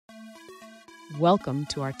Welcome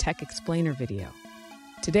to our Tech Explainer video.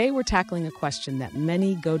 Today we're tackling a question that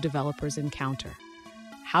many Go developers encounter: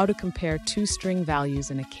 how to compare two string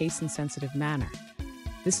values in a case-insensitive manner.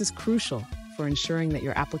 This is crucial for ensuring that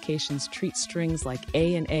your applications treat strings like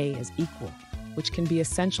A and A as equal, which can be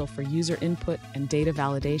essential for user input and data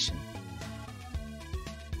validation.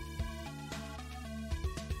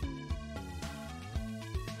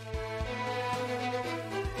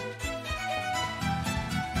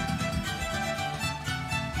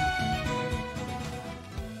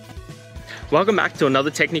 Welcome back to another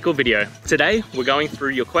technical video. Today, we're going through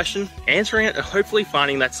your question, answering it, and hopefully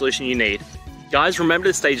finding that solution you need. Guys, remember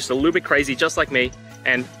to stay just a little bit crazy just like me,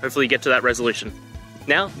 and hopefully get to that resolution.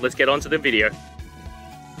 Now, let's get on to the video.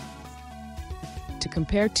 To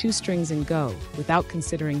compare two strings in Go without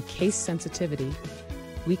considering case sensitivity,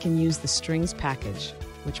 we can use the strings package,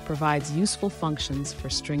 which provides useful functions for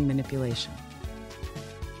string manipulation.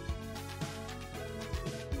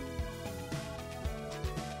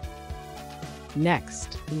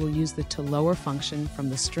 Next, we will use the toLower function from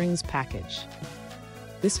the strings package.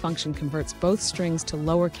 This function converts both strings to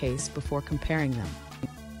lowercase before comparing them.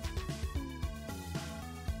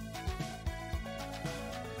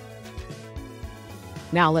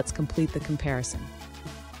 Now let's complete the comparison.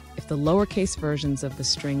 If the lowercase versions of the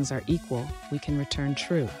strings are equal, we can return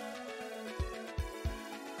true.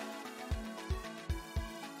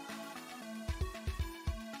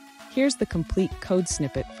 Here's the complete code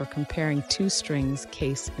snippet for comparing two strings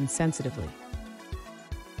case insensitively.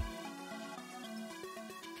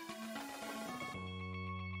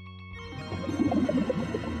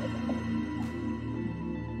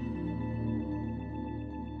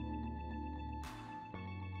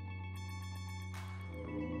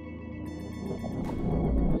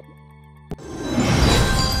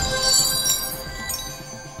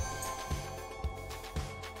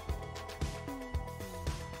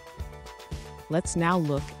 Let's now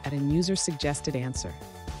look at a user-suggested answer.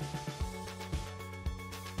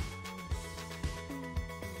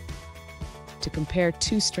 To compare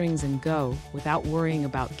two strings in Go without worrying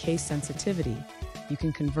about case sensitivity, you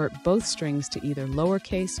can convert both strings to either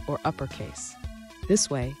lowercase or uppercase. This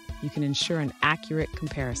way, you can ensure an accurate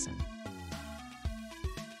comparison.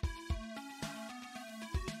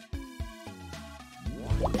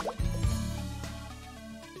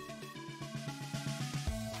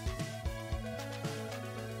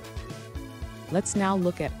 Let's now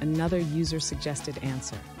look at another user-suggested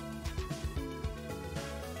answer.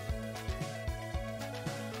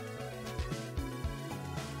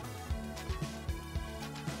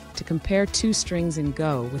 To compare two strings in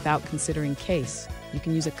Go without considering case, you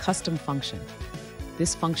can use a custom function.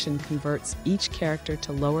 This function converts each character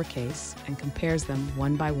to lowercase and compares them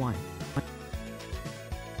one by one.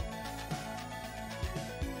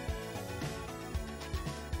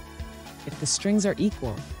 If the strings are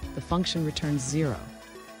equal, the function returns 0.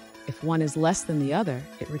 If one is less than the other,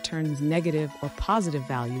 it returns negative or positive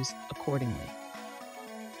values accordingly.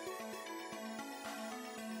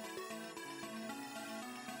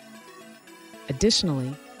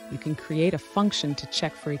 Additionally, you can create a function to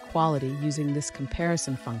check for equality using this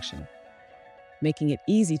comparison function, making it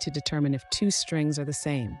easy to determine if two strings are the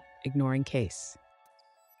same, ignoring case.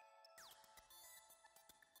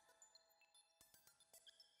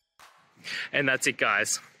 And that's it,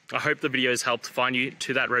 guys. I hope the video has helped find you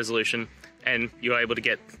to that resolution and you're able to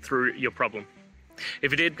get through your problem.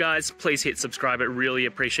 If it did, guys, please hit subscribe. I really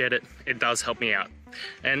appreciate it. It does help me out.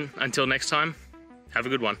 And until next time, have a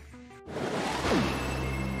good one.